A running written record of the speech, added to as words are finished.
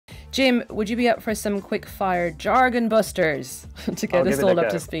Jim, would you be up for some quick fire jargon busters to get us all up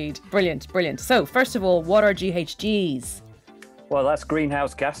to speed? Brilliant, brilliant. So first of all, what are GHGs? Well, that's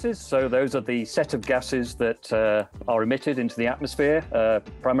greenhouse gases. So those are the set of gases that are emitted into the atmosphere,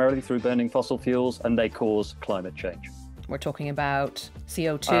 primarily through burning fossil fuels, and they cause climate change. We're talking about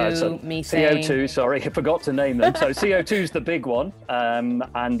CO2, methane. CO2, sorry, I forgot to name them. So CO2 is the big one,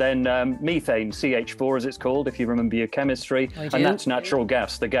 and then methane, CH4 as it's called, if you remember your chemistry. And that's natural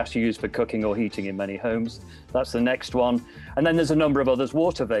gas, the gas you use for cooking or heating in many homes. That's the next one. And then there's a number of others.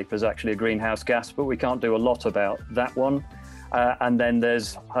 Water vapor is actually a greenhouse gas, but we can't do a lot about that one. And then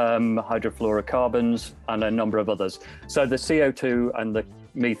there's hydrofluorocarbons and a number of others. So the CO2 and the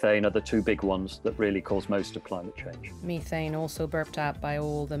methane are the two big ones that really cause most of climate change. Methane also burped out by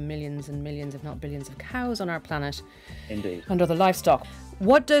all the millions and millions, if not billions, of cows on our planet. Indeed. And other livestock.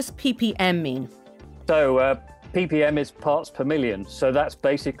 What does ppm mean? So ppm is parts per million. So that's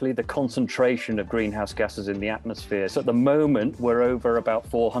basically the concentration of greenhouse gases in the atmosphere. So at the moment, we're over about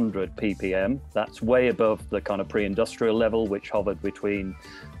 400 ppm. That's way above the kind of pre-industrial level, which hovered between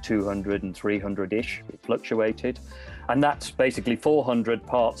 200 and 300-ish. It fluctuated. And that's basically 400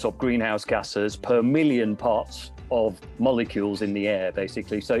 parts of greenhouse gases per million parts of molecules in the air,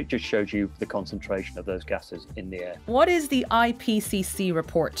 basically. So it just shows you the concentration of those gases in the air. What is the IPCC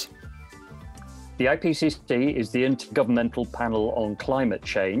report? The IPCC is the Intergovernmental Panel on Climate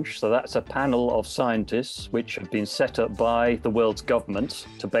Change. So that's a panel of scientists which have been set up by the world's governments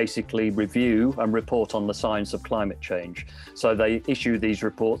to basically review and report on the science of climate change. So they issue these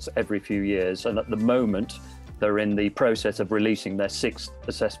reports every few years. And at the moment, they're in the process of releasing their 6th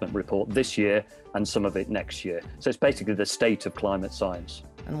assessment report this year and some of it next year. So it's basically the state of climate science.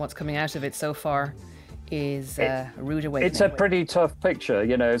 And what's coming out of it so far is a rude awakening. It's a pretty tough picture,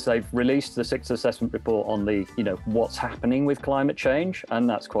 you know, as they've released the 6th assessment report on the, you know, what's happening with climate change. And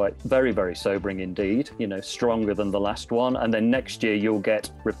that's quite very, very sobering indeed, you know, stronger than the last one. And then next year you'll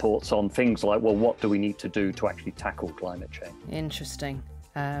get reports on things like, well, what do we need to do to actually tackle climate change? Interesting.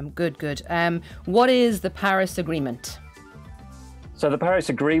 Good. What is the Paris Agreement? So the Paris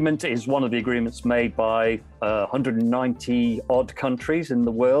Agreement is one of the agreements made by 190 odd countries in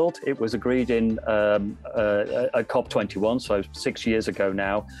the world. It was agreed in a COP21, so 6 years ago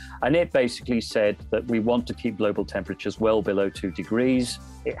now. And it basically said that we want to keep global temperatures well below 2 degrees.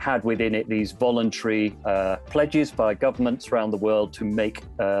 It had within it these voluntary pledges by governments around the world to make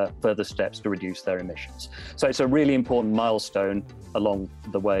further steps to reduce their emissions. So it's a really important milestone along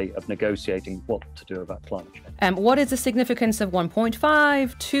the way of negotiating what to do about climate change. What is the significance of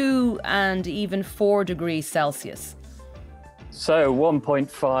 1.5, 2 and even 4 degrees Celsius? So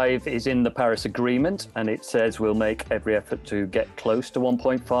 1.5 is in the Paris Agreement, and it says we'll make every effort to get close to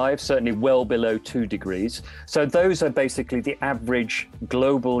 1.5, certainly well below 2 degrees. So those are basically the average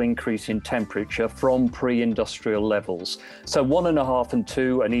global increase in temperature from pre-industrial levels. So 1.5 and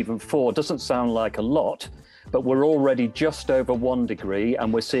 2 and even 4 doesn't sound like a lot, but we're already just over 1 degree,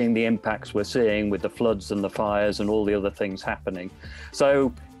 and we're seeing the impacts we're seeing with the floods and the fires and all the other things happening.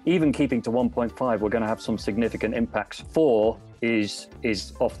 So even keeping to 1.5, we're going to have some significant impacts. 4 is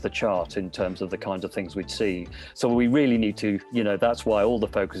off the chart in terms of the kinds of things we'd see. So we really need to, you know, that's why all the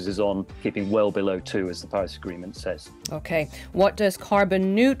focus is on keeping well below 2, as the Paris Agreement says. Okay, what does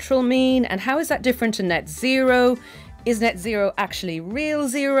carbon neutral mean, and how is that different to net zero? Is net zero actually real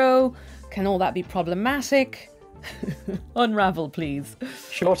zero? Can all that be problematic? Unravel, please.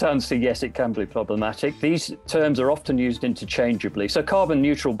 Short answer, yes, it can be problematic. These terms are often used interchangeably. So carbon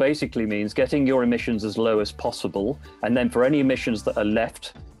neutral basically means getting your emissions as low as possible. And then for any emissions that are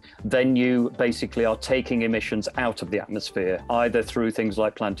left, then you basically are taking emissions out of the atmosphere, either through things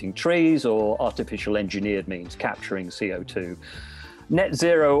like planting trees or artificial engineered means, capturing CO2. Net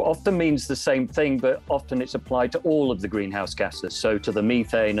zero often means the same thing, but often it's applied to all of the greenhouse gases, so to the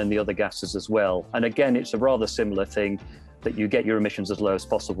methane and the other gases as well. And again, it's a rather similar thing, that you get your emissions as low as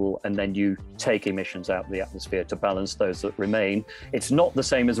possible and then you take emissions out of the atmosphere to balance those that remain. It's not the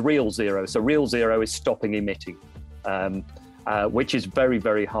same as real zero. So real zero is stopping emitting, which is very,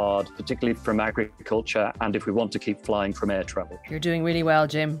 very hard, particularly from agriculture and if we want to keep flying from air travel. You're doing really well,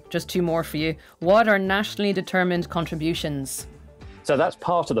 Jim. Just 2 more for you. What are nationally determined contributions? So that's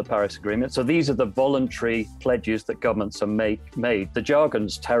part of the Paris Agreement. So these are the voluntary pledges that governments have made. The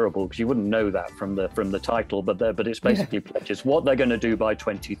jargon's terrible because you wouldn't know that from the title, but it's basically pledges what they're going to do by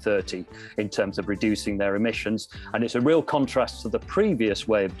 2030 in terms of reducing their emissions. And it's a real contrast to the previous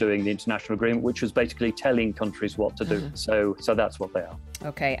way of doing the international agreement, which was basically telling countries what to do. So that's what they are.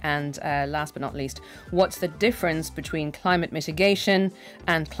 Okay, and last but not least, what's the difference between climate mitigation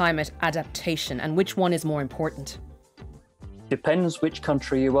and climate adaptation, and which one is more important? Depends which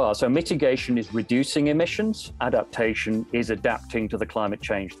country you are. So mitigation is reducing emissions. Adaptation is adapting to the climate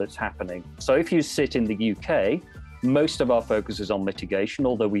change that's happening. So if you sit in the UK, most of our focus is on mitigation,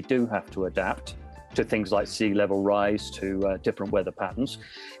 although we do have to adapt to things like sea level rise, to different weather patterns.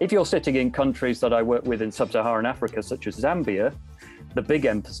 If you're sitting in countries that I work with in sub-Saharan Africa, such as Zambia, the big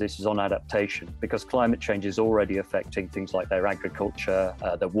emphasis is on adaptation, because climate change is already affecting things like their agriculture,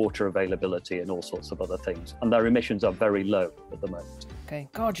 their water availability, and all sorts of other things. And their emissions are very low at the moment. Okay,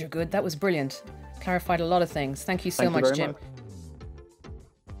 God, you're good. That was brilliant. Clarified a lot of things. Thank you so much, Jim.